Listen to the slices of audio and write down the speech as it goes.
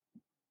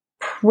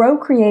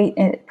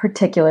Procreate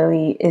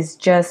particularly is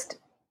just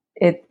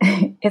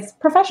it's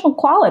professional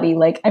quality.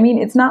 Like, I mean,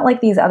 it's not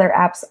like these other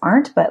apps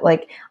aren't, but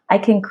like I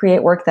can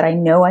create work that I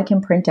know I can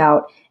print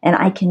out, and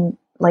I can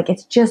like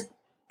it's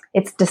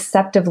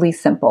deceptively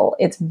simple.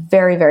 It's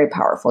very, very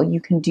powerful. You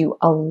can do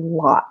a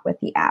lot with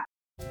the app.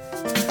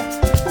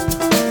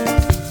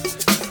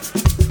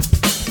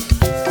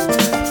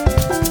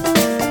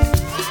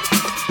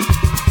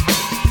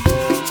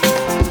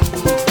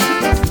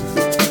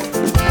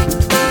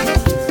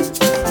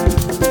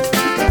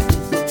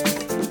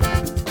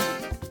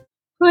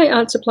 Hi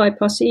Art Supply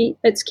Posse,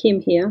 it's Kim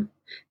here.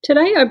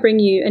 Today I bring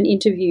you an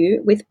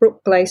interview with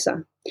Brooke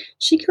Glaser.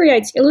 She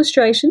creates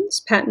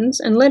illustrations, patterns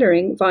and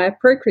lettering via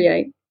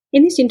Procreate.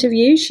 In this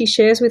interview, she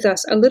shares with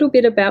us a little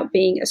bit about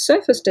being a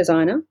surface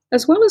designer,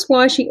 as well as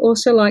why she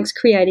also likes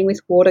creating with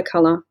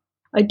watercolour.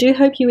 I do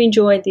hope you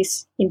enjoy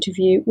this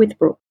interview with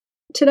Brooke.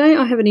 Today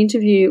I have an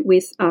interview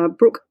with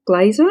Brooke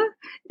Glaser,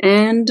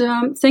 and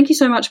thank you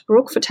so much,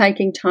 Brooke, for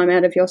taking time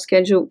out of your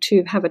schedule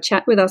to have a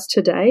chat with us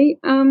today.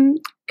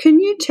 Can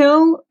you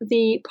tell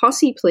the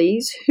posse,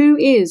 please, who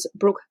is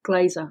Brooke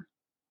Glaser?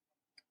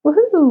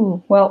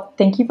 Woohoo! Well,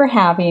 thank you for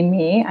having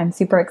me. I'm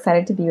super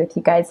excited to be with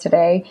you guys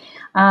today.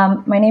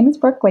 My name is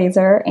Brooke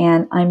Glaser,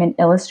 and I'm an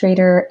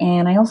illustrator,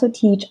 and I also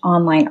teach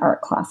online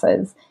art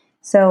classes.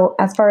 So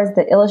as far as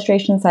the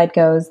illustration side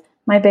goes,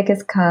 my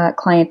biggest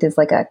client is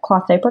like a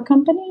cloth diaper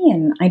company,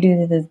 and I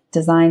do the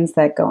designs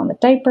that go on the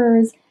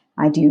diapers.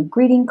 I do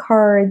greeting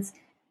cards.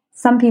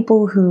 Some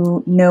people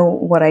who know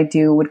what I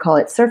do would call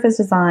it surface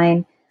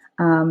design.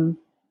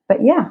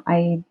 But yeah,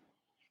 I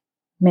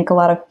make a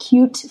lot of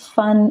cute,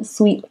 fun,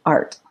 sweet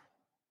art.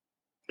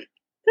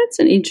 That's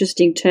an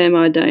interesting term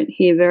I don't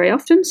hear very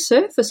often,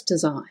 surface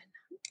design.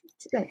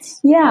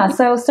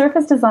 So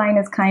surface design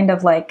is kind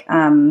of like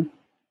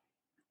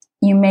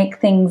you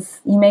make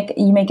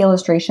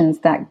illustrations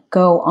that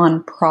go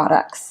on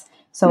products.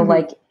 So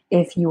like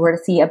if you were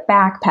to see a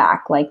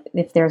backpack, like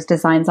if there's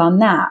designs on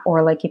that,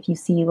 or like if you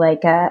see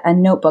like a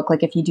notebook,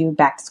 like if you do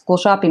back to school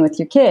shopping with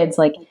your kids,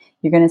 like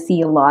you're going to see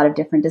a lot of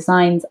different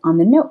designs on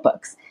the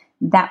notebooks.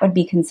 That would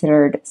be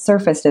considered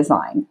surface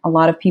design. A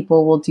lot of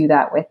people will do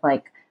that with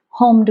like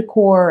home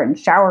decor and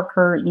shower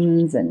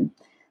curtains and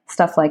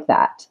stuff like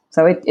that.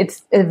 So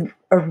it's a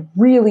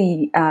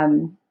really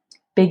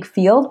big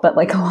field, but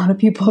like a lot of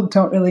people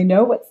don't really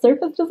know what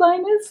surface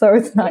design is. So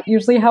it's not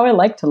usually how I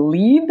like to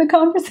lead the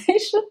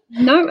conversation.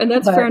 No, and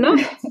that's fair enough.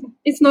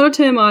 It's not a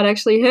term I'd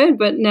actually heard,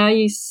 but now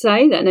you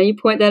say that, now you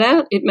point that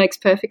out, it makes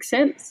perfect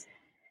sense.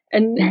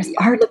 And there's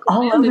art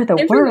all over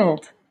the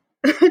world.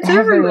 It's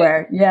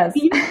everywhere. Yes.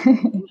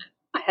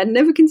 I had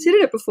never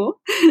considered it before.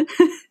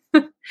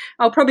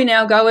 I'll probably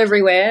now go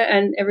everywhere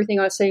and everything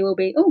I see will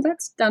be, oh,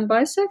 that's done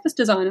by a surface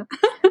designer.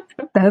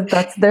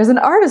 There's an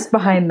artist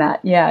behind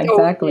that. Yeah,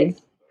 exactly. Oh,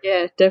 yes.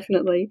 Yeah,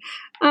 definitely.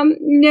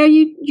 Now,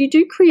 you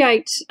do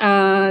create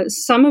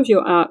some of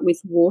your art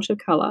with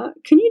watercolour.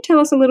 Can you tell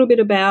us a little bit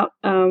about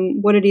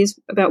what it is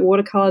about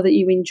watercolour that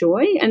you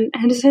enjoy? And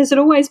has it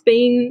always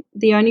been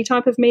the only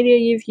type of media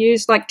you've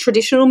used, like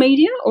traditional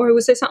media, or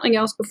was there something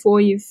else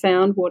before you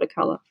found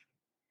watercolour?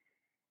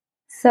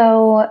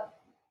 So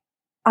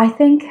I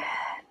think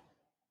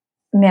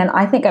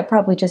I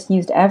probably just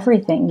used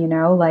everything,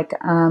 like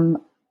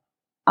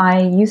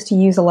I used to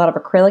use a lot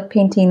of acrylic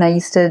painting. I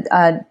used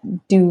to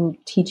do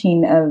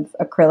teaching of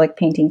acrylic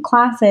painting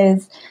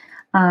classes.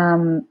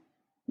 But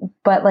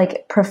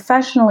like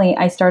professionally,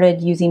 I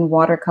started using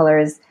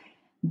watercolors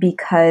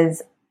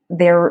because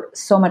they're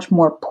so much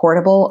more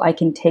portable. I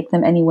can take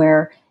them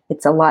anywhere.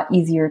 It's a lot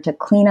easier to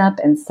clean up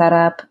and set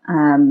up.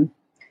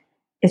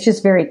 It's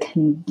just very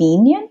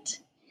convenient.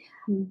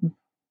 Mm-hmm.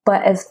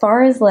 But as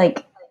far as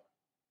like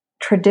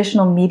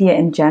traditional media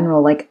in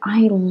general, like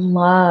I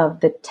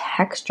love the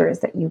textures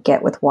that you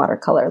get with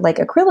watercolor. Like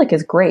acrylic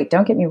is great,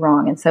 don't get me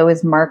wrong, and so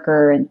is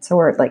marker, and so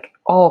are like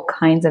all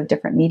kinds of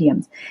different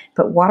mediums.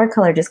 But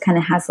watercolor just kind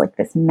of has like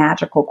this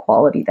magical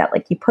quality that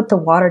like you put the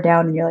water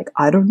down and you're like,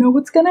 I don't know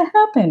what's going to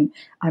happen.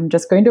 I'm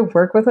just going to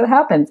work with what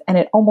happens. And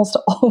it almost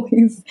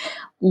always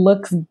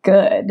looks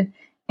good.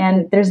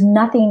 And there's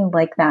nothing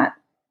like that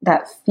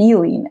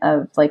feeling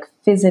of like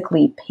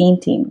physically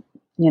painting,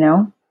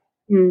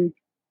 Mm.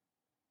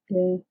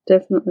 Yeah,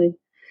 definitely.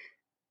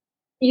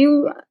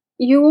 You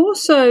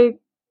also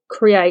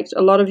create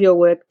a lot of your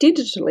work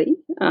digitally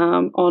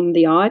on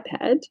the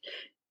iPad.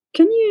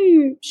 Can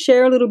you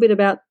share a little bit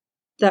about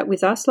that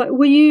with us? Like,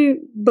 were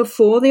you,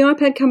 before the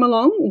iPad come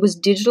along, was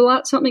digital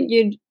art something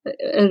you'd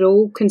at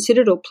all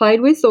considered or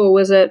played with, or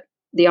was it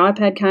the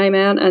iPad came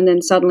out and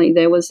then suddenly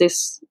there was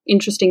this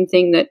interesting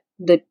thing that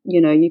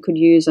you could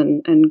use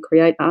and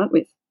create art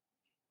with?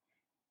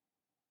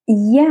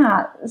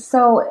 Yeah,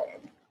 so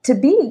to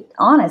be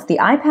honest, the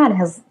iPad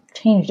has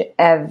changed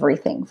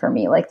everything for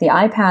me. Like the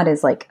iPad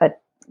is like a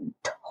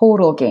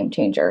total game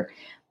changer.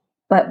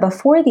 But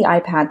before the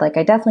iPad, like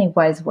I definitely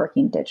was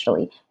working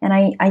digitally, and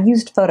I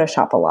used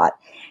Photoshop a lot.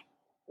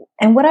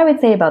 And what I would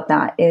say about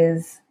that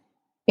is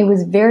it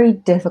was very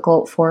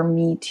difficult for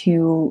me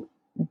to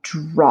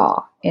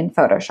draw in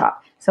Photoshop.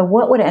 So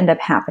what would end up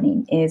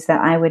happening is that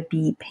I would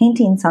be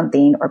painting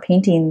something or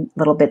painting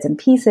little bits and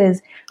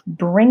pieces,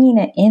 bringing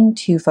it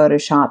into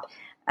Photoshop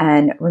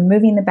and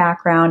removing the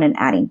background and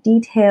adding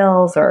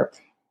details, or,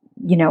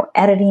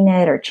 editing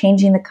it or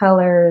changing the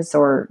colors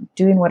or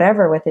doing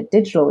whatever with it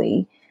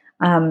digitally.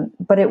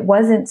 But it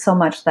wasn't so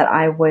much that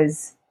I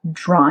was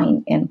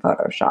drawing in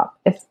Photoshop.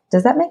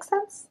 Does that make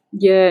sense?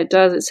 Yeah, it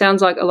does. It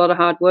sounds like a lot of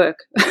hard work.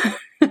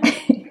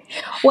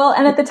 Well,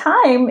 and at the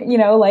time,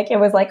 it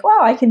was like, wow,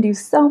 I can do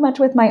so much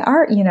with my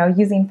art,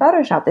 using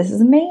Photoshop. This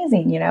is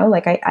amazing.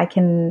 I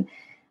can,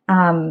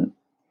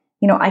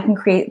 I can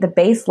create the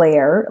base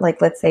layer.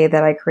 Like, let's say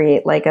that I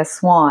create like a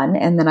swan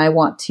and then I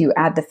want to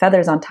add the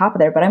feathers on top of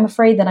there, but I'm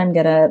afraid that I'm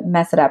going to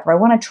mess it up, or I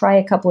want to try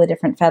a couple of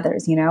different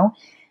feathers,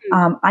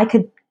 I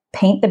could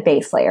paint the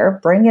base layer,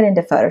 bring it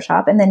into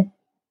Photoshop, and then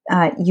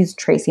use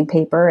tracing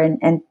paper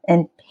and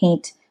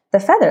paint the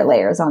feather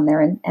layers on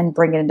there and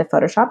bring it into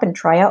Photoshop and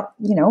try out,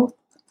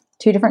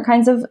 2 different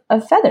kinds of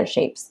feather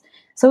shapes.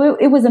 So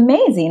it was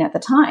amazing at the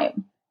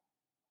time.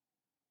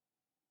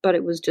 But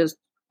it was just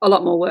a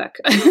lot more work.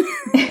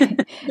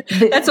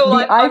 That's all.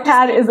 The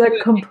iPad is a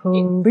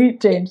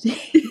complete change.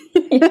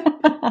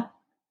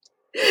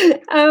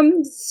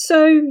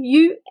 So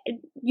you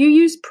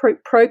use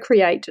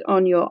Procreate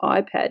on your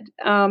iPad.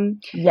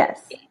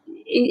 Yes.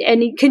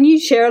 And can you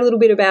share a little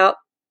bit about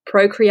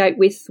Procreate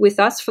with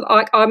us?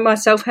 I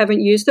myself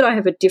haven't used it. I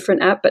have a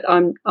different app, but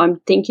I'm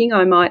thinking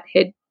I might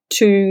head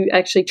to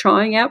actually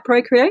trying out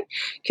Procreate.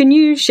 Can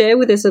you share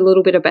with us a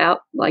little bit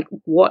about like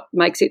what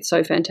makes it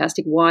so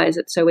fantastic? Why is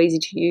it so easy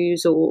to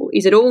use, or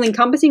is it all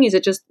encompassing? Is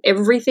it just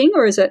everything,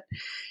 or is it?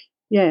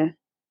 Yeah.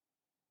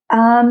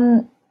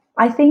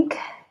 I think.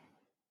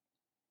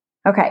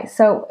 Okay,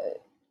 so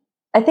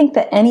I think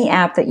that any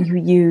app that you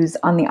use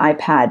on the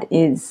iPad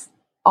is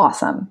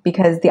awesome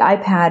because the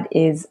iPad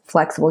is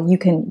flexible. You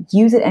can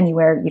use it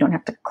anywhere. You don't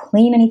have to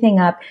clean anything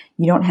up.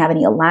 You don't have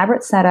any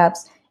elaborate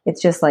setups. It's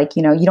just like,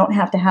 you don't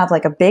have to have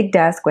like a big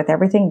desk with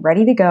everything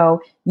ready to go.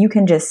 You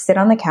can just sit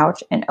on the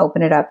couch and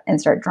open it up and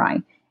start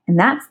drawing. And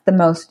that's the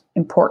most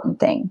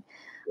important thing.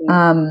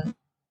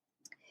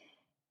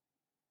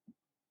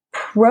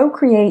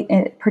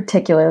 Procreate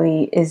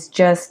particularly is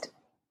just,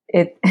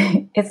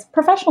 it's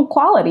professional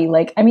quality.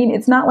 Like, I mean,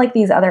 it's not like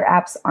these other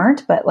apps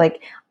aren't, but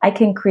like I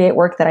can create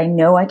work that I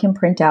know I can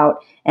print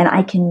out, and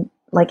I can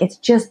like,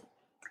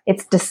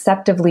 it's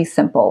deceptively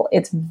simple.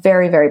 It's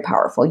very, very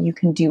powerful. You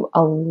can do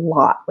a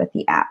lot with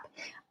the app.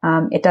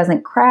 It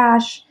doesn't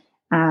crash.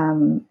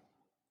 Or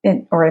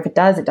if it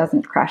does, it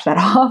doesn't crash that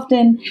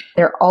often.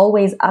 They're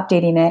always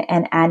updating it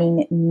and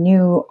adding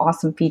new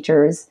awesome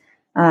features.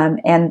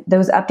 And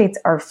those updates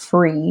are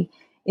free.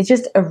 It's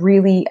just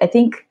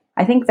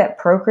I think that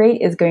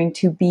Procreate is going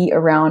to be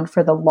around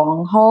for the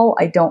long haul.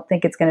 I don't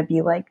think it's going to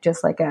be like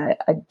just like a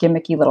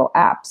gimmicky little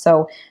app.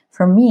 So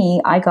for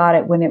me, I got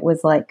it when it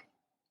was like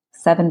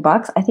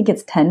 $7. I think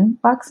it's $10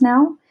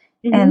 now.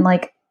 Mm-hmm. And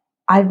like,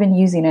 I've been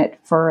using it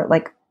for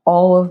like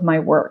all of my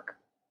work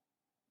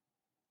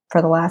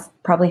for the last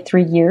probably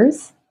 3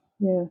 years.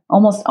 Yeah.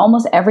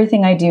 Almost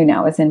everything I do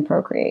now is in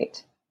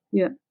Procreate.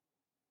 Yeah.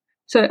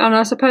 So, and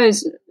I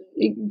suppose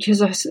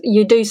because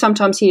you do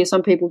sometimes hear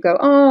some people go,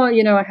 oh,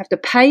 I have to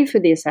pay for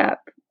this app.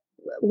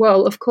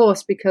 Well, of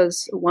course,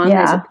 because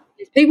there's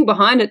people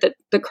behind it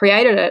that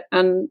created it,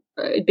 and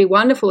it'd be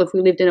wonderful if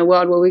we lived in a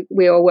world where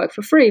we all work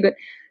for free, but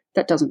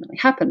that doesn't really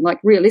happen. Like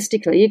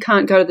realistically, you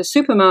can't go to the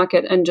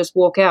supermarket and just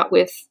walk out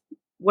with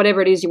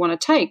whatever it is you want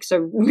to take.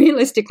 So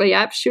realistically,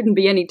 apps shouldn't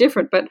be any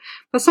different. But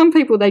for some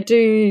people, they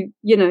do,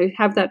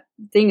 have that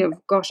thing of,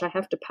 gosh, I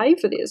have to pay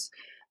for this.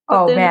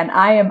 But man,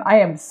 I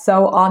am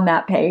so on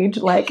that page.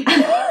 Like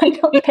I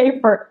don't pay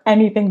for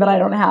anything that I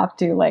don't have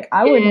to. Like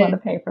I wouldn't want to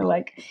pay for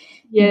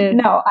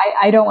no,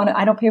 I don't want to.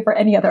 I don't pay for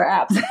any other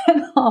apps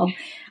at all.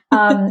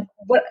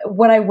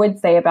 What I would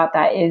say about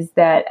that is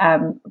that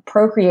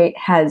Procreate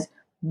has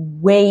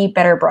way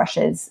better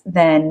brushes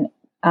than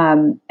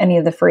any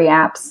of the free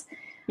apps.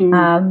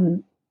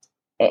 Mm.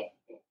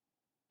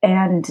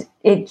 And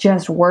it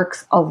just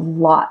works a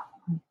lot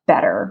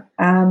better.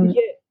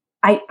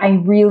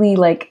 I really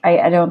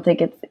I don't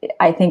think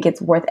I think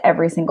it's worth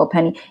every single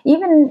penny.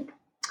 Even,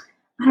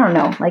 I don't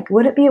know, like,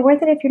 would it be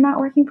worth it if you're not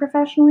working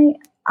professionally?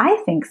 I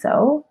think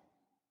so.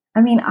 I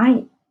mean,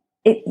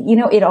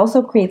 it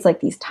also creates like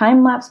these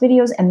time-lapse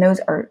videos, and those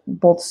are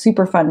both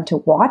super fun to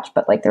watch,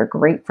 but like they're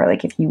great for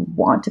like if you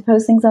want to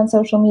post things on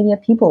social media.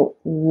 People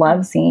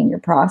love seeing your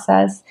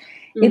process.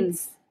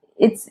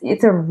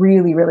 It's a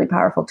really, really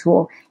powerful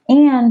tool,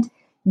 and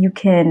you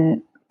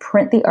can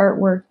print the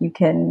artwork. You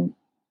can,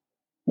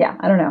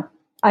 I don't know.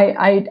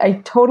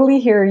 I totally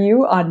hear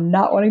you on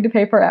not wanting to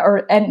pay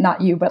for, and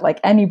not you, but like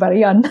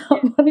anybody on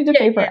not wanting to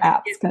pay for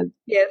apps, because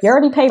you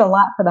already paid a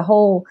lot for the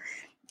whole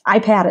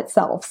iPad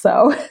itself.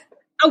 So.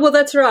 Oh, well,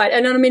 that's right.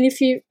 And I mean,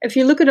 if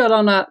you look at it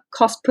on a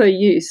cost per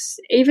use,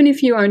 even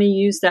if you only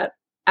use that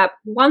app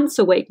once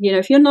a week,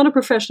 if you're not a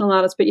professional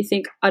artist, but you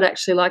think I'd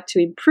actually like to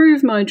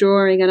improve my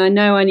drawing, and I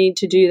know I need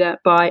to do that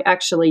by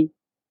actually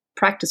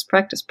practice,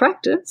 practice,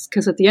 practice,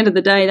 because at the end of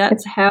the day,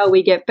 that's how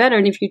we get better.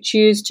 And if you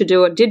choose to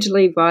do it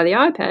digitally via the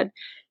iPad,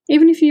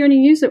 even if you only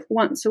use it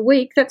once a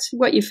week, that's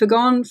what you've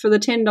forgone for the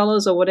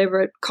 $10 or whatever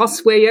it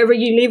costs wherever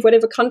you live,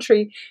 whatever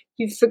country.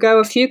 You forgo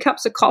a few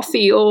cups of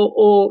coffee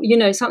or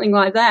something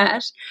like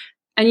that.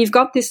 And you've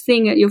got this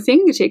thing at your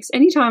fingertips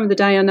any time of the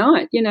day or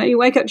night. You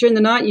wake up during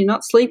the night, you're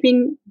not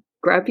sleeping,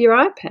 grab your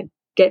iPad,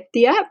 get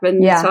the app,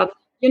 and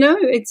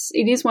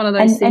it is one of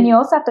those things. And you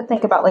also have to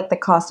think about like the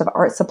cost of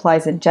art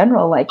supplies in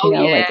general. Like,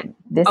 like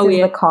this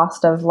is the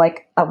cost of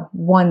like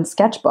one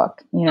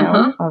sketchbook,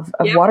 of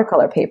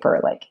watercolor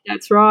paper. Like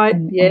that's right.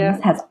 And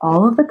this has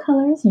all of the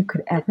colors you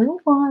could ever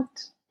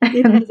want.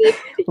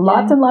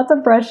 Lots and lots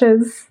of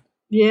brushes.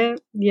 Yeah,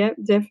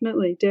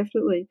 definitely.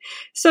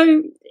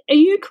 So are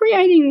you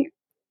creating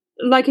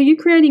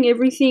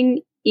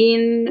everything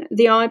in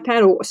the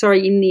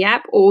iPad in the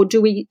app, or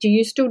do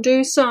you still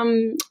do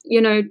some,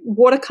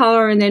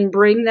 watercolor and then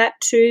bring that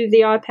to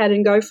the iPad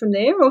and go from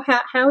there, or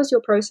how is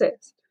your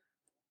process?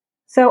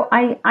 So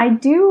I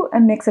do a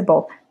mix of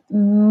both.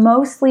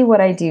 Mostly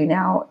what I do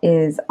now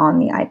is on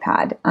the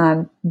iPad,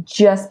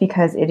 just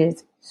because it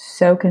is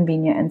so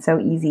convenient and so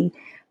easy.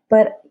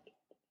 But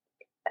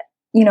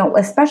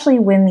especially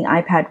when the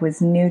iPad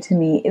was new to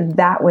me,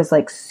 that was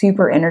like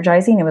super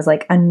energizing. It was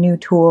like a new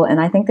tool.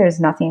 And I think there's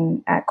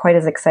nothing quite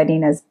as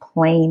exciting as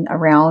playing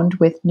around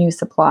with new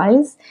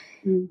supplies.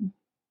 Mm.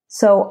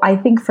 So I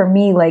think for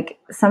me, like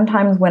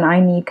sometimes when I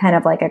need kind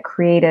of like a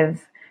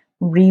creative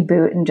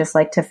reboot and just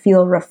like to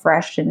feel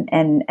refreshed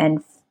and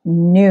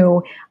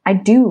new, I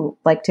do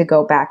like to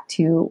go back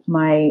to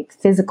my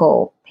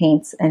physical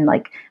paints, and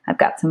like I've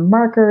got some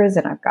markers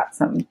and I've got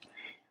some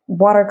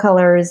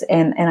watercolors,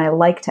 and I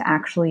like to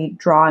actually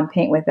draw and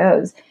paint with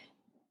those,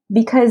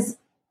 because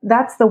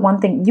that's the one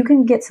thing. You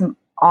can get some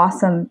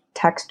awesome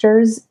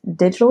textures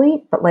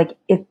digitally, but like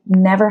it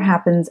never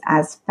happens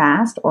as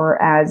fast or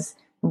as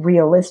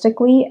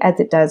realistically as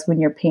it does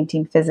when you're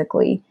painting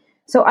physically.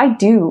 So I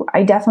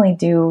definitely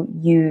do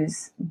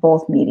use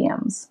both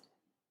mediums.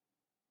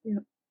 Yeah.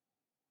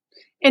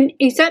 And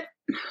is that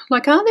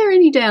like, are there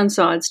any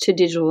downsides to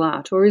digital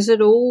art, or is it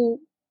all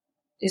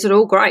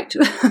great?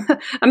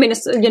 I mean,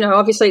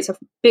 obviously it's a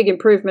big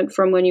improvement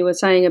from when you were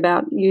saying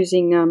about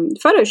using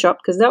Photoshop,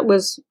 because that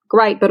was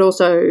great, but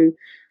also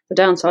the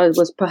downside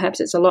was perhaps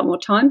it's a lot more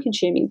time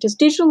consuming. Does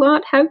digital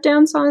art have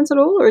downsides at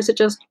all, or is it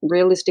just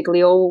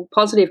realistically all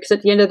positive? Because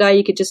at the end of the day,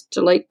 you could just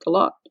delete the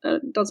lot.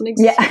 It doesn't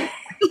exist. Yeah.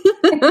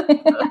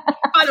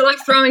 Kind of like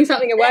throwing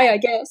something away, I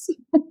guess.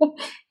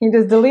 You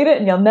just delete it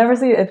and you'll never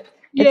see it.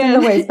 It's in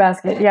the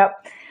wastebasket.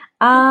 Yep.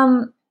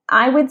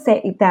 I would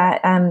say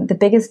that the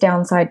biggest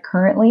downside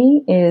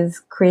currently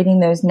is creating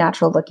those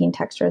natural looking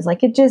textures.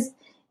 Like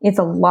it's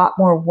a lot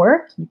more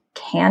work. You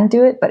can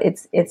do it, but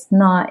it's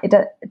not.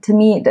 To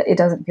me, it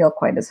doesn't feel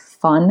quite as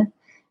fun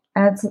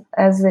as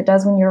it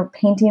does when you're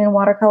painting in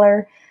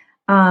watercolor.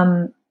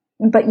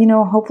 But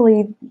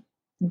hopefully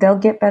they'll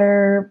get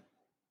better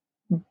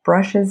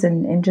brushes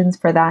and engines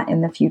for that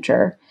in the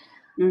future.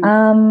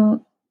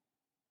 Mm.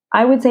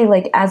 I would say,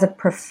 like, as a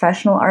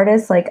professional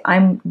artist, like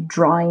I'm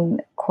drawing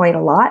quite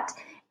a lot,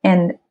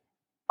 and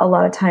a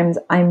lot of times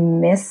I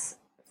miss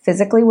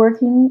physically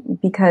working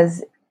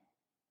because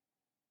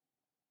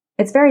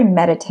it's very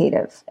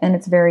meditative and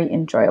it's very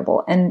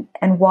enjoyable. And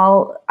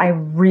while I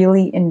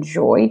really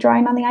enjoy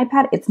drawing on the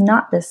iPad, it's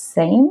not the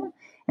same,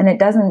 and it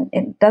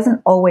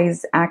doesn't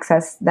always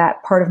access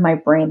that part of my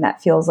brain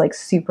that feels like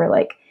super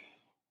like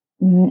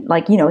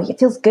it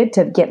feels good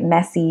to get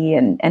messy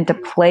and to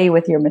play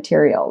with your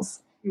materials.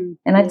 Mm-hmm.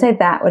 And I'd say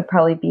that would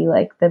probably be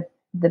like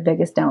the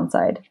biggest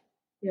downside.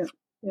 Yeah.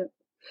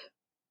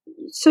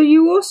 So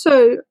you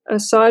also,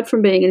 aside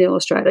from being an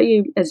illustrator,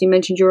 as you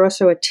mentioned, you're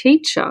also a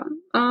teacher.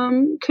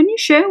 Can you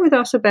share with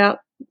us about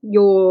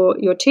your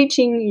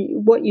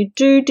teaching, what you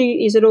do?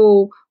 Is it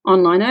all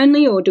online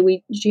only, or do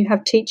you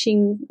have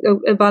teaching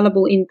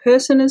available in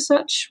person as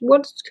such?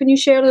 Can you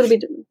share a little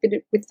bit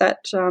with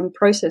that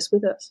process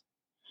with us?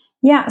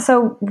 Yeah,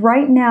 so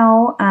right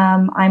now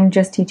I'm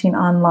just teaching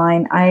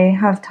online. I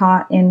have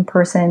taught in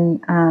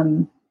person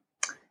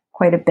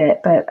quite a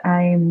bit, but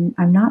I'm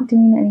not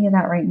doing any of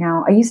that right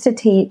now. I used to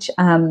teach.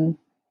 I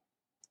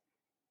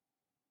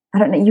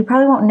don't know. You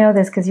probably won't know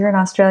this because you're in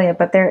Australia,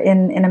 but they're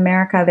in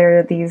America. There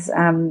are these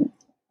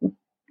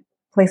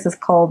places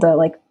called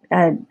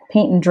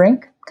paint and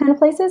drink kind of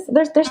places.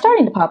 They're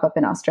starting to pop up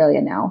in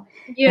Australia now,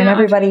 and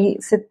everybody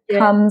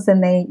comes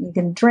and you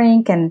can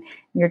drink and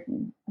you're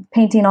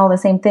painting all the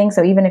same things.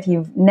 So even if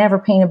you've never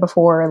painted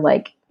before,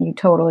 like you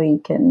totally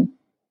can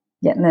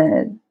get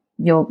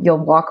you'll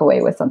walk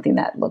away with something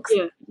that looks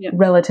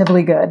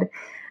relatively good.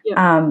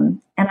 Yeah.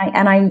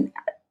 And I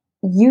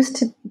used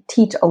to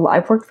teach a lot.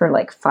 I've worked for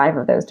like 5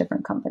 of those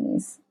different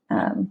companies.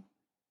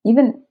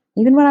 Even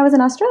when I was in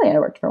Australia, I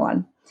worked for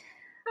one.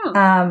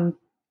 Oh.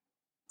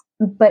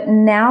 But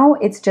now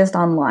it's just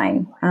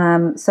online.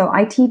 So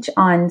I teach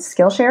on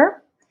Skillshare,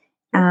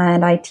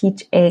 and I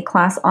teach a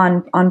class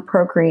on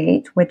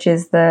Procreate, which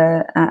is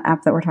the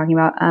app that we're talking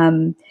about.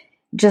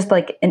 Just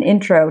like an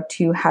intro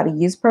to how to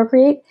use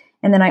Procreate.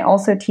 And then I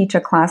also teach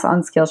a class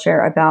on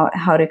Skillshare about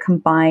how to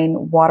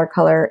combine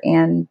watercolor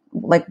and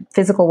like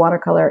physical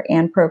watercolor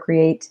and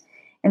Procreate.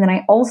 And then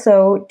I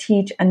also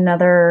teach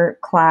another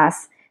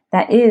class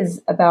that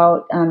is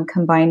about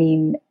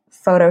combining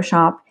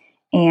Photoshop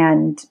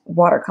and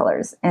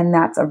watercolors. And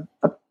that's a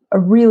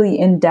really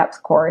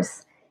in-depth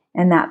course.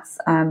 And that's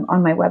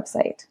on my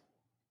website.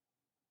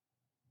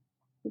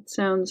 It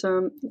sounds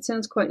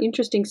quite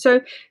interesting.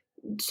 So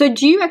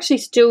do you actually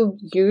still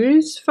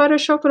use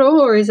Photoshop at all,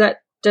 or is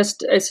that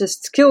just it's a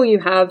skill you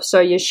have, so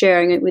you're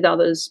sharing it with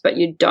others, but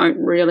you don't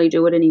really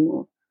do it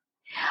anymore?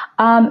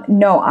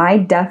 No, I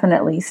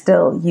definitely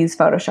still use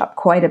Photoshop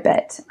quite a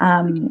bit.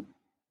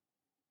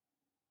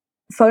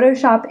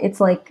 Photoshop,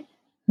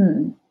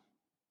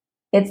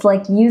 it's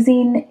like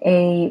using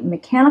a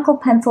mechanical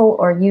pencil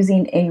or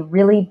using a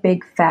really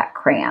big fat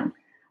crayon.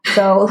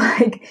 So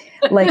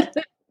like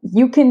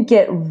you can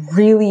get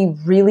really,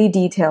 really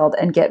detailed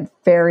and get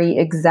very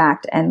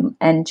exact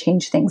and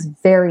change things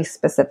very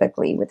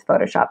specifically with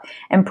Photoshop.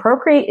 And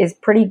Procreate is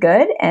pretty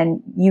good,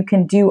 and you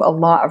can do a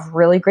lot of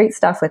really great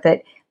stuff with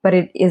it, but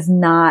it is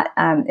not,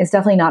 it's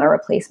definitely not a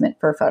replacement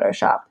for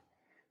Photoshop.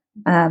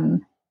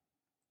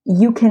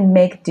 You can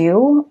make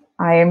do.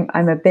 I'm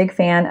a big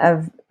fan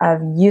of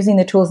using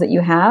the tools that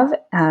you have.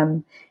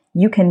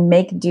 You can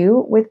make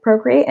do with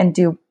Procreate and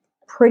do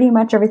pretty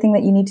much everything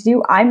that you need to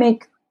do. I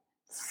make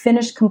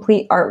finished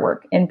complete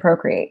artwork in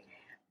Procreate,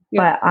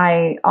 but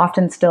I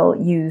often still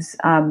use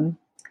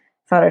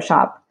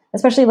Photoshop,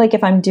 especially like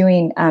if I'm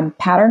doing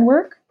pattern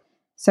work.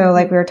 So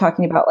like we were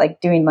talking about, like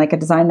doing like a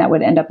design that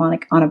would end up on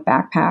a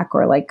backpack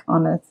or like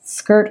on a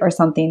skirt or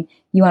something.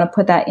 You want to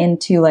put that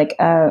into like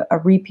a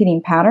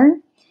repeating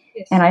pattern.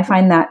 Yes. And I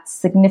find that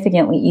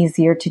significantly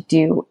easier to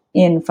do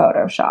in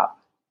Photoshop.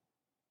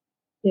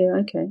 Yeah.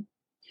 Okay.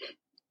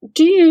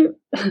 Do you,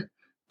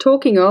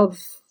 talking of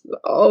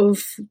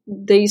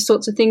these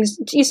sorts of things,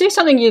 is there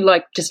something you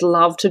like just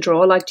love to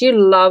draw? Like, do you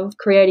love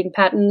creating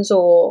patterns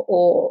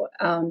or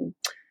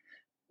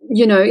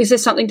is there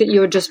something that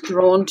you're just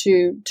drawn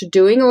to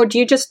doing, or do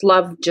you just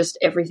love just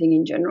everything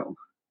in general?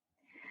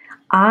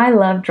 I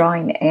love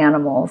drawing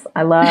animals.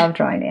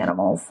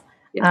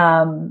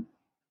 Yeah.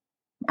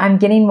 I'm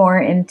getting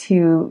more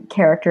into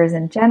characters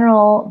in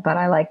general, but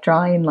I like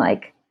drawing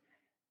like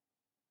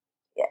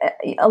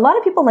a lot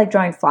of people like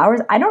drawing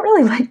flowers. I don't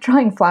really like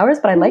drawing flowers,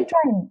 but I like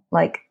drawing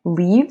like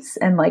leaves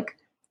and like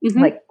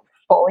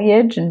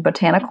foliage and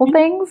botanical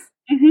things.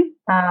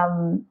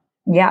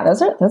 Yeah,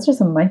 those are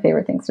some of my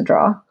favorite things to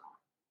draw.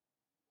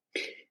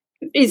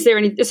 Is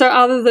there so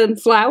other than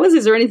flowers,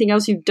 is there anything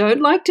else you don't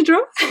like to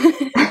draw?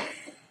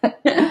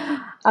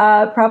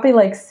 Probably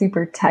like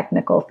super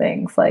technical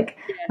things. Like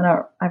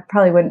I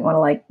probably wouldn't want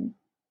to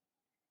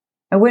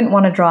I wouldn't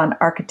want to draw an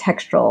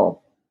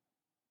architectural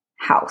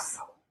house.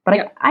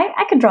 But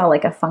I could draw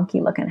like a funky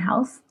looking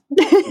house.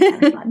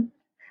 Kind of fun.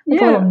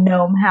 Like a little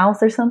gnome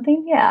house or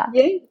something. Yeah.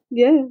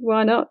 Yeah.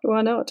 Why not?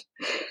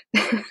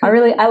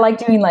 I like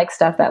doing like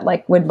stuff that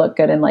like would look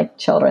good in like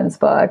children's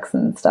books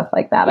and stuff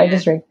like that. Yeah. I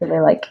just really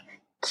like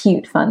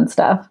cute, fun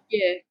stuff.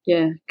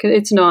 Yeah.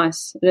 It's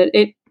nice.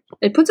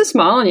 It puts a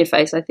smile on your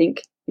face, I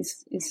think. I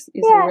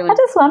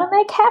just want to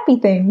make happy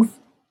things.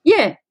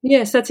 Yeah.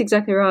 Yes, that's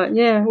exactly right.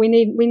 Yeah, we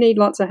need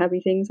lots of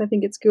happy things. I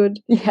think it's good.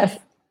 Yes.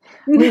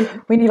 We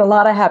need a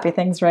lot of happy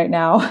things right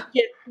now.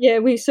 Yeah,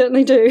 we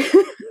certainly do.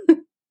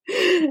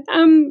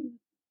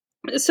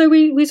 So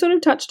we sort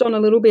of touched on a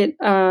little bit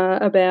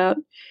about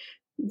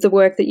the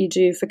work that you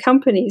do for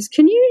companies.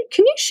 Can you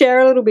share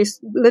a little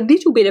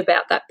bit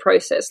about that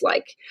process?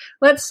 Like,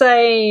 let's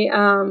say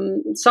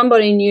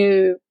somebody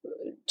new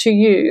to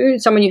you,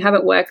 someone you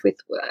haven't worked with,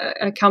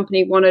 a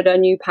company wanted a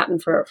new pattern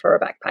for a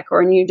backpack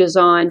or a new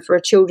design for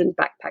a children's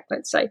backpack,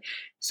 let's say.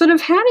 Sort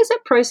of, how does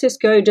that process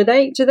go? Do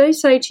they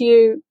say to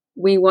you,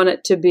 we want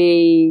it to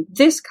be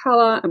this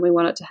color and we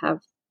want it to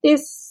have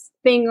this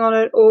thing on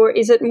it? Or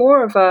is it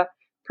more of a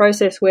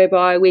process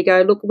whereby we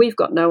go, look, we've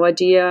got no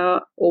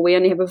idea, or we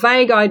only have a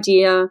vague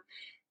idea,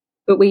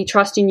 but we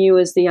trust in you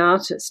as the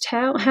artist?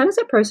 How does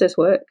that process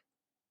work?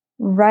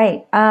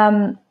 Right.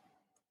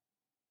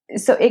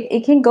 So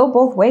it can go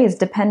both ways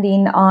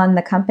depending on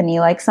the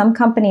company. Like some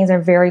companies are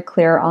very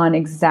clear on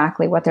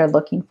exactly what they're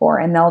looking for,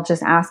 and they'll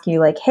just ask you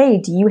like, hey,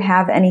 do you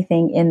have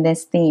anything in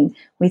this theme?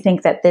 We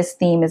think that this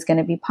theme is going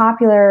to be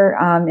popular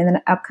in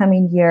the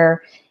upcoming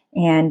year,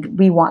 and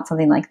we want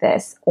something like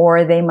this.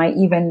 Or they might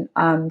even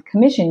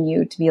commission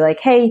you to be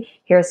like, hey,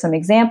 here's some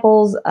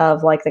examples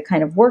of like the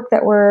kind of work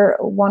that we're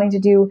wanting to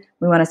do.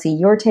 We want to see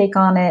your take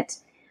on it.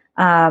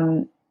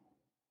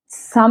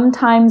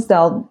 Sometimes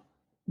they'll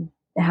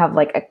have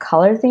like a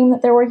color theme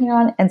that they're working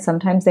on, and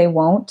sometimes they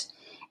won't.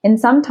 And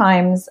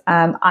sometimes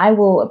I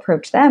will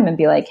approach them and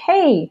be like,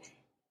 hey,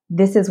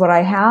 this is what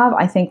I have.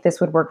 I think this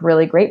would work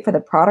really great for the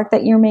product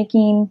that you're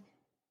making.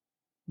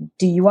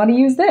 Do you want to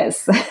use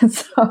this?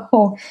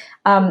 So,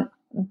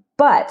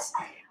 but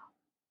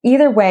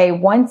either way,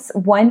 once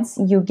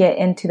you get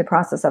into the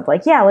process of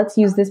like, yeah, let's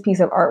use this piece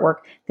of artwork,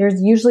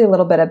 there's usually a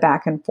little bit of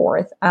back and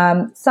forth.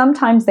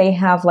 Sometimes they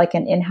have like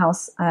an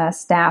in-house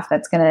staff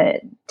that's going to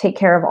take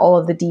care of all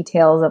of the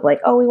details of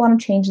like, oh, we want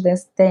to change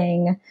this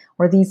thing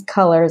or these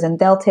colors, and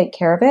they'll take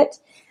care of it.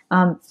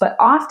 But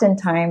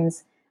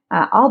oftentimes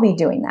I'll be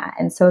doing that.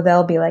 And so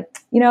they'll be like,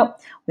 we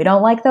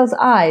don't like those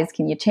eyes.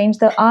 Can you change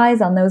the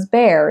eyes on those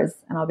bears?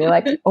 And I'll be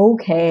like,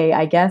 okay,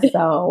 I guess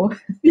so.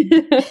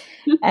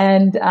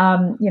 And,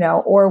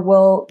 or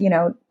we'll,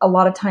 a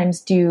lot of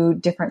times do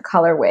different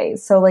colorways.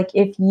 So like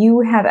if you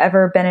have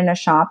ever been in a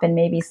shop and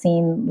maybe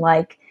seen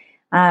like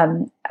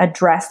a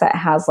dress that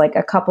has like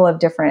a couple of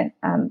different,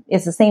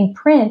 it's the same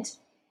print,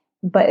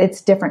 but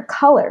it's different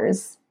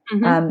colors.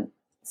 Mm-hmm.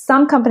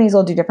 Some companies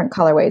will do different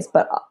colorways,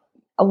 but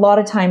a lot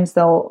of times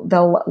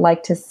they'll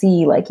like to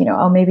see like,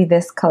 oh, maybe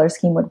this color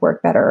scheme would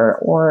work better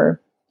or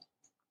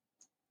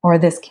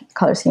this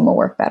color scheme will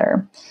work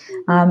better.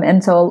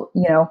 And so,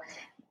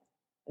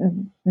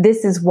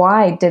 this is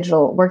why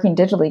working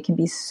digitally can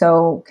be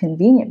so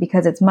convenient,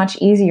 because it's much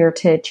easier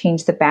to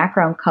change the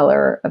background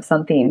color of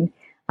something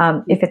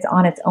if it's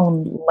on its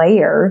own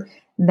layer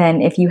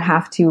than if you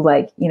have to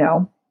like,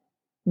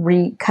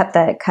 cut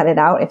it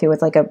out. If it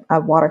was like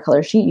a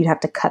watercolor sheet, you'd have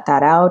to cut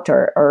that out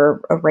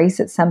or erase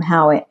it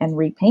somehow and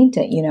repaint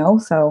it,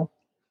 so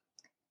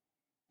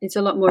it's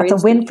a lot more.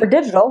 That's a win for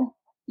digital.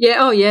 Yeah.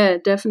 Oh yeah,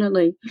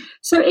 definitely.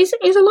 So is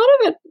a lot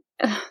of it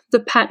the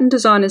pattern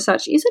design as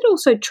such, is it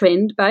also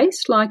trend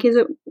based? Like, is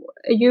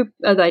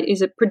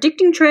it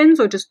predicting trends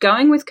or just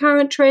going with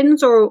current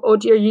trends, or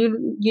do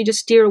you just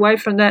steer away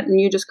from that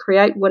and you just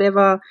create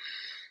whatever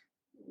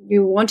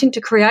you're wanting to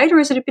create, or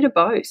is it a bit of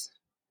both?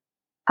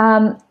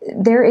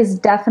 There is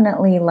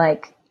definitely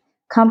like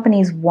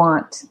companies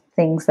want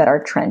things that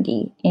are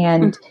trendy,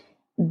 and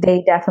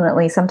they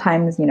definitely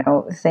sometimes,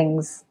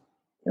 things,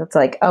 it's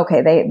like,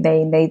 okay,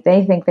 they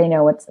think they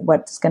know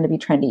what's going to be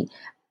trendy.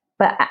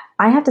 But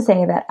I have to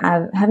say that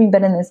having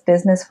been in this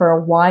business for a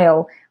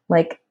while,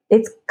 like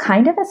it's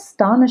kind of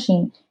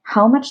astonishing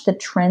how much the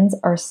trends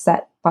are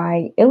set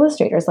by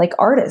illustrators, like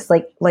artists,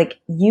 like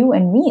you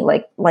and me,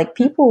 like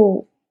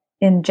people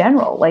in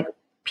general, like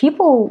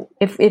people,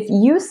 if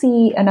you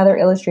see another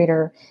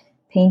illustrator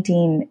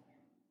painting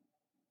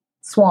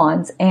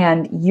swans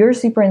and you're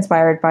super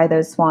inspired by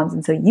those swans,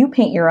 and so you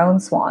paint your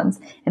own swans,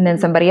 and then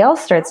somebody else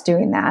starts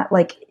doing that,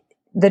 like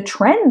the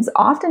trends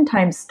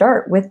oftentimes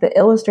start with the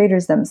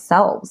illustrators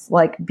themselves,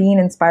 like being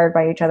inspired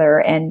by each other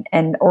and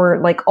or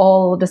like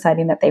all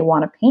deciding that they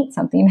want to paint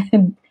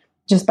something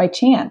just by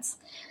chance.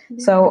 Mm-hmm.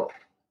 So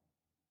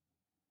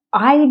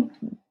I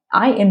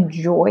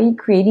enjoy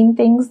creating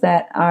things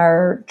that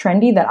are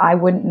trendy that I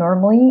wouldn't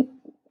normally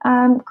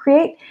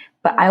create,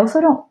 but I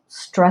also don't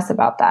stress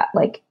about that.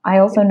 Like I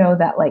also know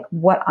that like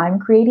what I'm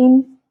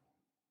creating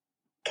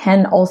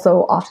can also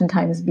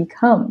oftentimes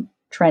become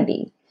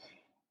trendy.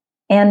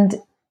 And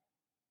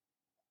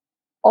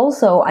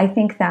also, I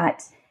think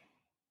that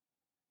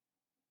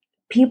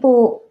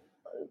people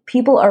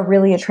are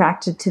really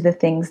attracted to the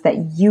things that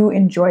you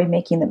enjoy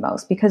making the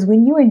most, because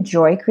when you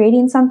enjoy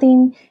creating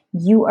something,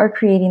 you are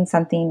creating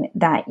something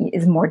that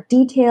is more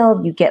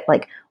detailed. You get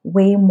like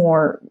way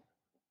more,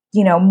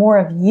 more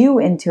of you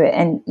into it,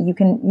 and you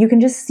can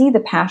just see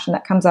the passion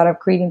that comes out of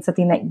creating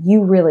something that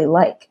you really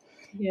like.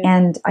 Yeah.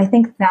 And I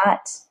think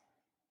that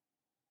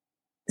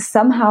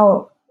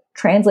somehow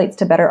translates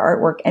to better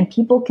artwork, and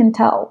people can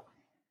tell.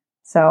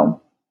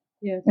 So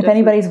yeah, if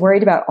anybody's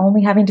worried about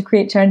only having to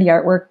create trendy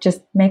artwork,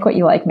 just make what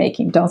you like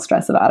making. Don't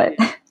stress about it.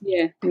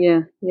 Yeah,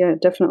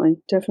 definitely.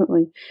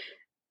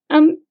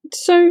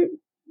 So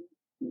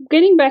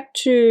getting back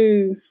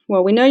to,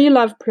 well, we know you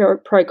love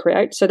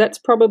Procreate, so that's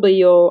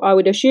probably I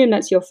would assume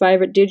that's your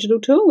favorite digital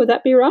tool. Would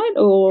that be right?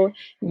 Or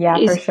yeah,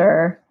 for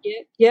sure.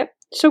 Yeah. Yep.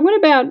 So what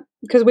about,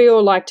 because we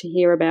all like to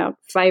hear about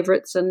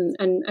favorites and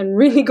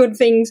really good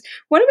things,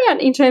 what about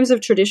in terms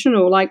of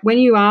traditional, like when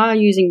you are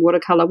using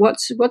watercolor,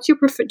 what's your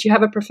preferred, do you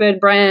have a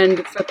preferred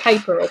brand for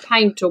paper or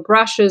paint or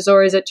brushes,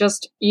 or is it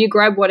just you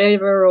grab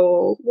whatever,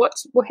 or what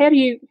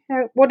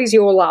is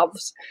your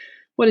loves?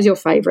 What is your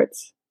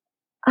favorites?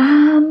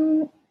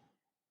 I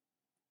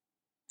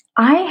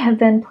have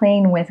been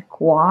playing with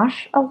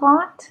gouache a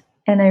lot,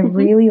 and I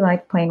really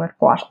like playing with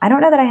gouache. I don't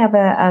know that I have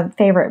a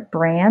favorite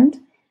brand,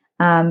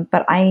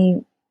 but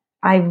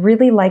I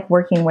really like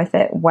working with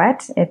it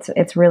wet.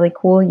 It's really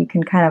cool. You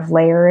can kind of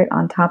layer it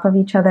on top of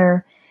each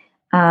other.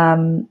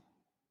 And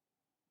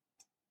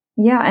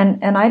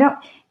I don't,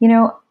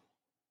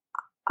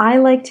 I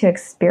like to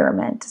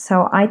experiment.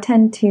 So I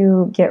tend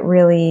to get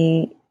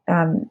really,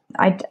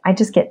 I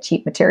just get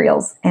cheap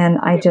materials and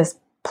I just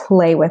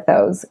play with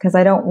those because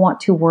I don't want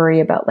to worry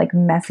about like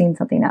messing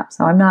something up.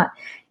 So I'm not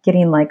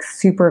getting like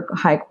super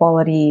high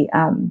quality,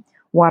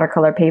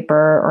 watercolor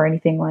paper or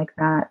anything like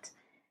that.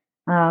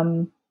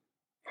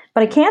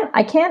 But I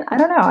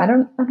don't know. I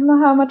don't know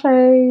how much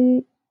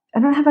I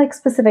don't have like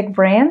specific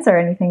brands or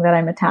anything that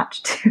I'm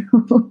attached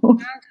to.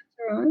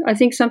 I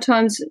think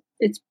sometimes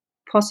it's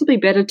possibly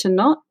better to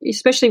not,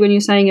 especially when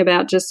you're saying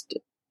about just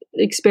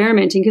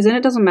experimenting, because then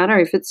it doesn't matter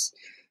if it's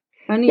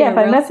only if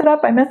I mess it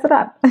up, I mess it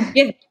up.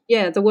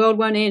 Yeah, the world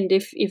won't end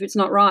if it's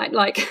not right.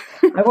 Like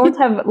I won't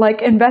have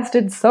like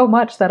invested so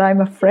much that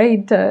I'm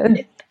afraid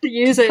to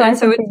use it. And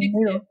so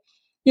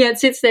it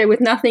sits there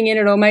with nothing in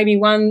it, or maybe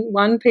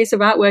one piece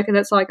of artwork, and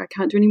that's like, I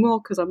can't do any more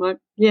because I might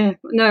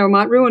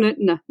ruin it.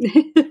 No.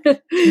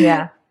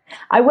 Yeah,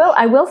 I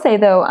will say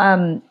though.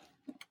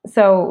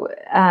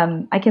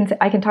 I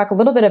can talk a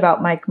little bit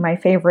about my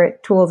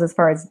favorite tools as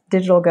far as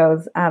digital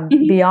goes,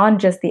 beyond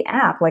just the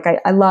app. Like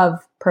I love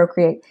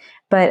Procreate,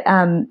 but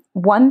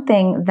one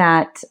thing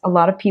that a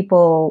lot of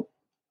people,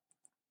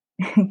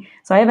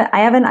 so I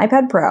have an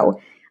iPad Pro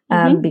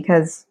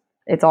because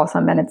it's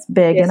awesome and it's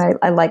big, and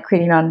I like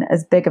creating on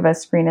as big of a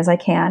screen as I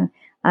can.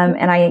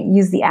 And I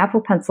use the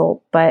Apple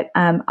Pencil, but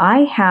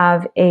I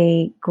have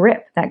a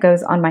grip that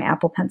goes on my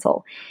Apple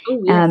Pencil.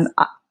 Oh, yes.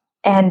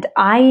 And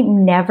I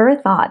never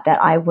thought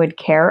that I would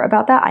care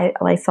about that.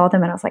 I saw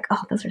them and I was like,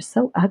 oh, those are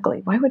so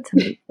ugly. Why would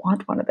somebody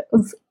want one of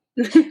those?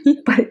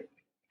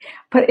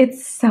 But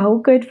it's so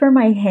good for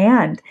my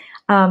hand.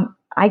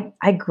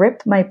 I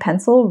grip my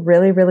pencil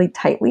really, really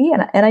tightly.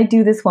 And I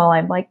do this while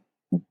I'm like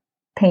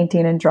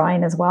painting and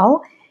drawing as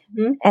well.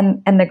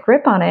 Mm-hmm. And the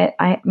grip on it,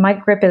 my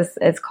grip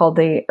is called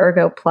the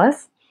Ergo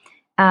Plus.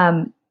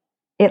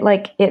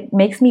 It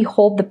makes me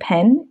hold the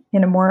pen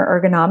in a more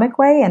ergonomic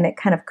way, and it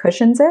kind of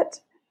cushions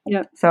it.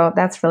 Yeah. So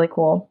that's really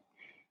cool.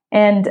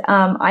 And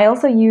I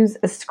also use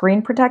a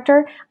screen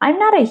protector. I'm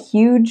not a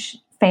huge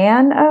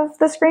fan of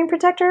the screen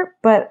protector,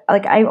 but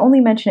like I only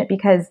mention it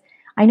because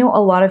I know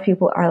a lot of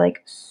people are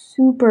like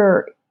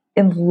super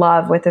in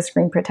love with the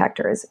screen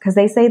protectors, because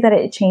they say that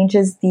it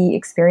changes the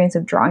experience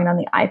of drawing on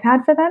the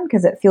iPad for them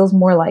because it feels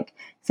more like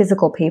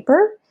physical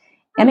paper.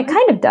 And it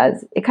kind of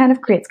does. It kind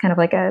of creates kind of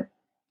like a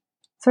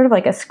sort of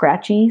like a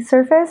scratchy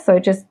surface. So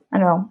it just, I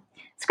don't know,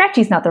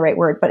 scratchy is not the right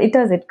word, but it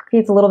does. It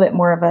creates a little bit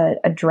more of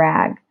a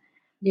drag.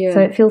 Yeah. So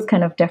it feels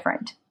kind of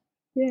different.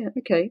 Yeah.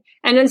 Okay.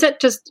 And is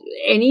that just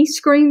any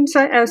screen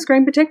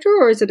protector,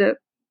 or is it a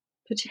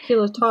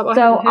particular type?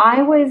 So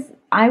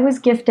I was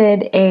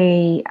gifted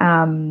a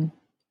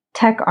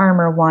Tech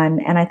Armor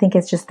one, and I think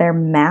it's just their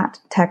matte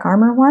Tech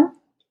Armor one.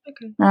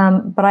 Okay.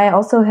 But I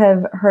also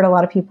have heard a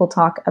lot of people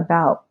talk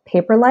about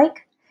Paperlike,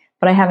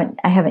 but I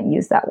haven't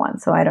used that one,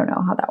 so I don't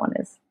know how that one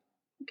is.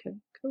 Okay.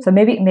 Cool. So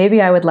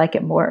maybe I would like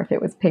it more if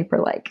it was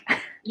Paperlike.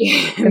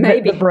 Yeah,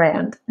 maybe the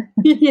brand.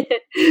 Yeah,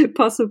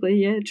 possibly.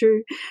 Yeah,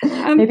 true.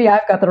 Maybe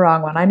I've got the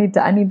wrong one. I need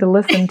to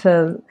listen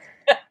to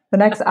the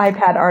next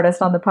iPad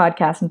artist on the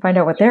podcast and find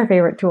out what their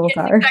favorite tools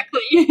are.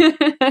 Exactly.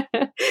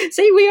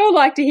 See, we all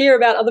like to hear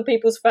about other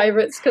people's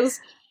favorites because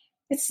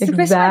it's the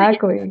best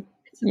way.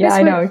 Yeah,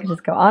 I know. We can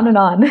just go on and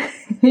on.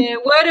 Yeah,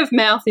 word of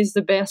mouth is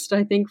the best,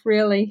 I think,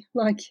 really.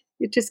 Like,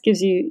 it just gives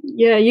you,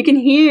 you can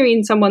hear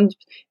in someone's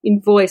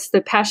voice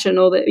the passion,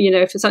 or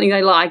for something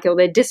they like, or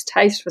their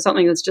distaste for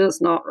something that's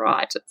just not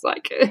right. It's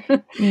like,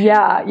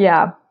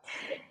 Yeah.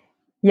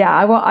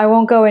 I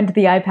won't go into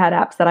the iPad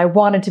apps that I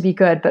wanted to be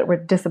good, but were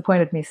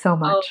disappointed me so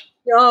much.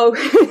 Oh.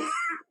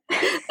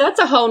 That's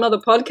a whole nother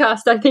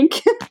podcast, I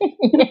think.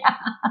 Yeah.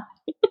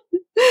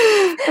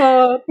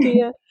 Oh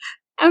dear.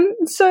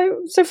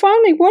 So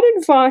finally, what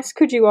advice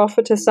could you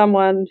offer to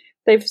someone?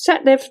 They've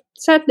sat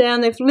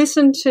down, they've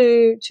listened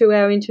to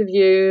our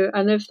interview,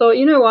 and they've thought,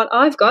 you know what,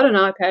 I've got an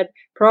iPad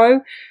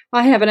Pro.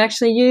 I haven't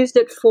actually used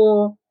it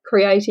for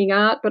creating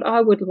art, but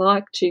I would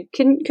like to.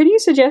 Can you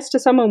suggest to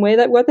someone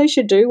what they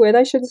should do, where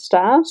they should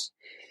start?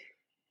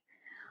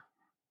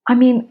 I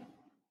mean,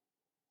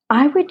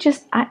 I would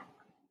just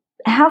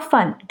have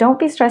fun. Don't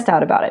be stressed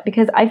out about it,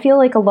 because I feel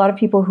like a lot of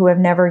people who have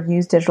never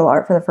used digital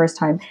art for the first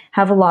time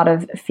have a lot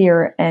of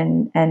fear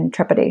and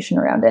trepidation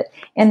around it.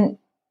 And,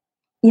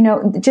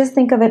 just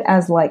think of it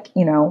as like,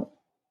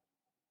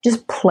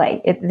 just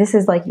play. This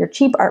is like your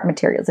cheap art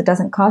materials. It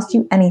doesn't cost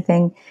you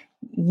anything.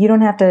 You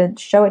don't have to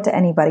show it to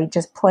anybody.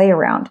 Just play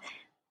around.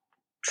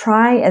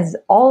 Try as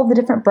all the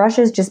different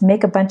brushes. Just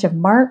make a bunch of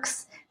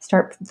marks.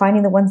 Start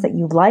finding the ones that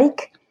you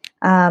like.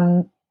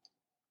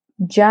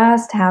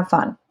 Just have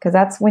fun, because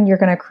that's when you're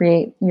going to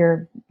create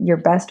your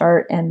best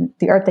art, and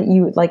the art that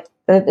you like.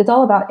 It's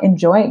all about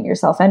enjoying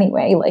yourself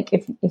anyway. Like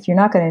if you're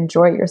not going to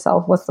enjoy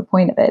yourself, what's the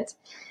point of it?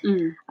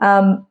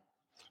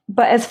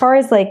 But as far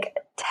as like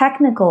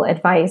technical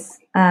advice,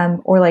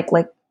 or like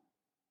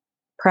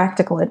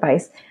practical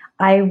advice,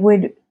 I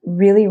would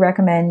really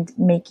recommend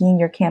making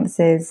your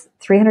canvases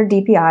 300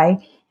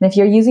 DPI. And if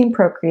you're using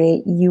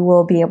Procreate, you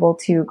will be able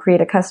to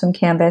create a custom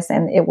canvas,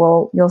 and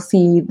you'll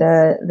see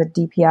the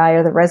DPI,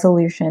 or the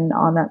resolution,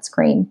 on that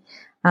screen,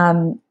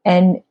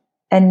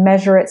 and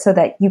measure it so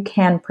that you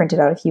can print it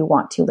out if you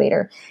want to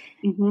later.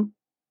 Mm-hmm.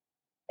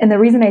 And the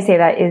reason I say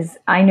that is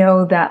I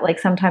know that like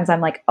sometimes I'm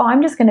like, oh,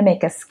 I'm just going to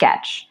make a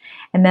sketch,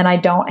 and then I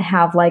don't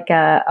have like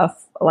a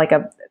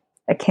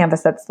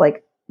canvas that's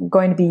like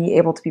going to be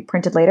able to be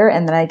printed later,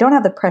 and then I don't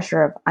have the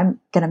pressure of I'm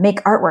going to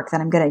make artwork that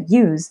I'm going to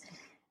use.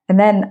 And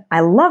then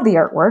I love the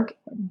artwork,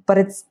 but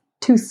it's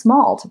too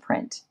small to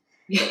print.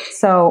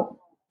 So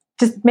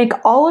just make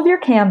all of your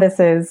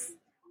canvases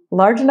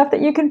large enough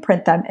that you can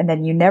print them, and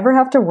then you never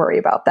have to worry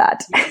about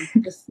that.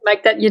 Just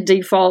make that your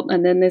default,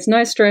 and then there's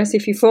no stress.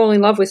 If you fall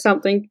in love with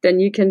something, then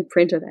you can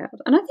print it out.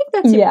 And I think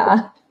that's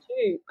important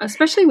too,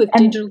 especially with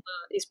digital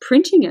art, is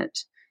printing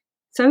it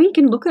so you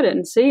can look at it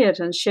and see it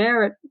and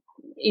share it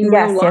in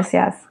real life.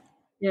 Yes.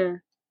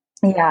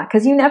 Yeah,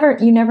 because you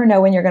never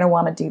know when you're going to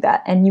want to do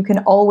that, and you can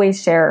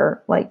always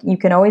share. Like, you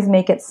can always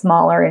make it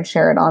smaller and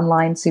share it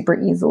online super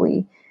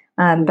easily.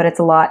 But it's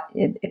a lot.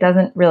 It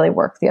doesn't really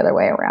work the other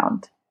way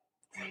around.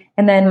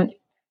 And then,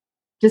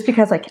 just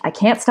because like I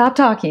can't stop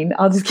talking,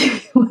 I'll just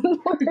give you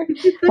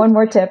one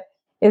more tip.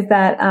 Is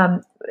that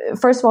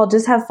first of all,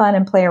 just have fun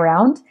and play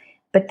around,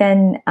 but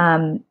then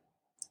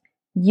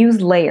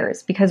use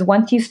layers, because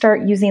once you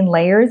start using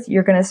layers,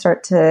 you're going to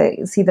start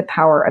to see the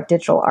power of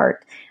digital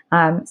art.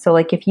 So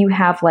like if you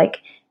have like,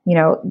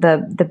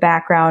 the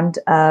background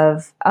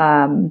of,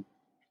 I'm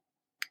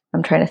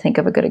trying to think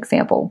of a good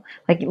example.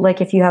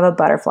 Like if you have a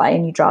butterfly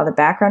and you draw the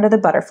background of the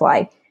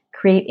butterfly,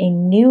 create a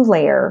new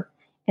layer,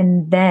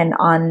 and then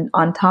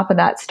on top of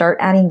that, start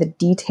adding the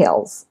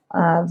details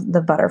of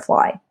the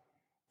butterfly,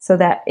 so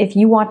that if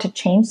you want to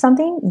change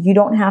something, you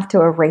don't have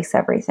to erase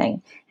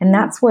everything. And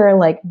that's where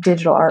like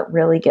digital art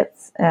really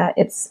gets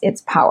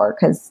its power,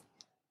 because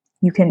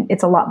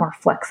it's a lot more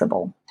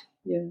flexible.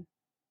 Yeah,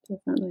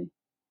 definitely.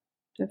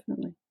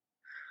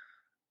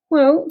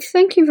 Well,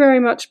 thank you very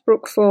much,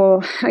 Brooke,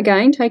 for,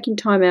 again, taking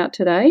time out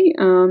today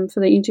for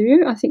the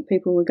interview. I think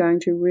people are going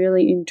to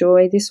really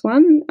enjoy this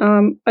one.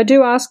 I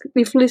do ask,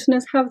 if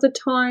listeners have the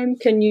time,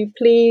 can you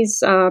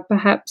please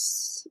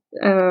perhaps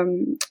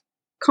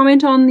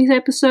comment on this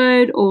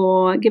episode,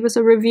 or give us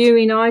a review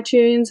in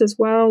iTunes as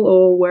well,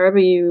 or wherever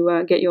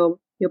you get your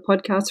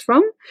podcast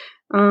from.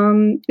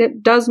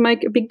 It does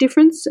make a big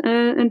difference,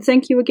 and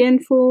thank you again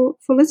for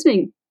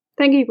listening.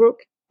 Thank you,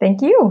 Brooke.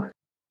 Thank you.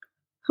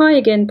 Hi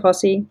again,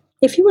 Posse.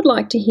 If you would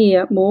like to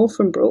hear more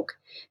from Brooke,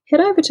 head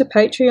over to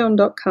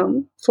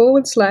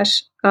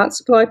patreon.com/Art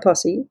Supply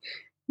Posse,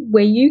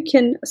 where you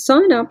can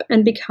sign up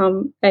and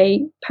become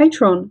a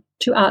patron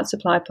to Art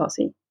Supply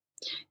Posse.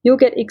 You'll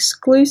get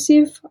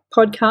exclusive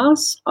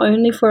podcasts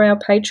only for our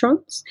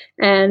patrons,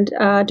 and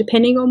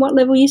depending on what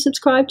level you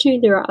subscribe to,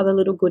 there are other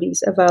little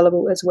goodies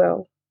available as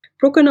well.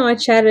 Brooke and I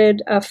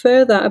chatted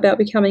further about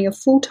becoming a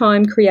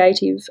full-time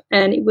creative,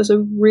 and it was a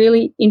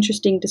really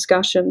interesting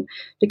discussion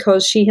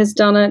because she has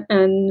done it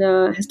and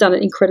has done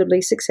it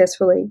incredibly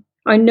successfully.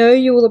 I know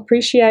you will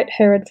appreciate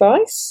her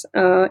advice.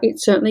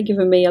 It's certainly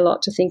given me a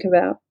lot to think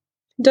about.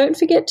 Don't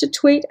forget to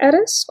tweet at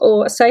us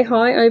or say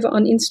hi over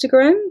on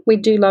Instagram. We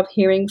do love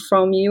hearing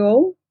from you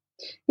all.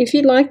 If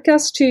you'd like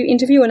us to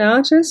interview an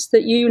artist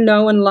that you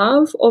know and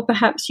love, or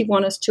perhaps you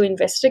want us to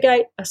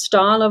investigate a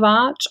style of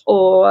art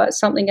or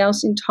something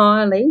else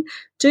entirely,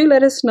 do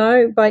let us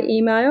know by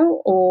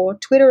email or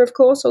Twitter, of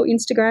course, or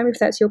Instagram if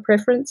that's your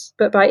preference.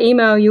 But by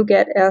email, you'll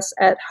get us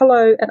at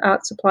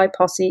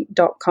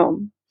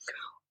hello@artsupplyposse.com.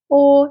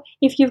 Or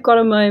if you've got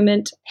a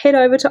moment, head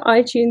over to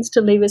iTunes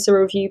to leave us a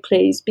review,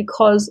 please,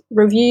 because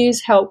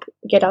reviews help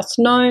get us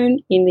known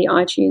in the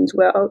iTunes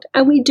world,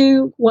 and we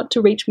do want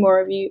to reach more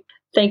of you.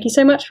 Thank you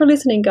so much for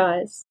listening,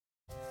 guys.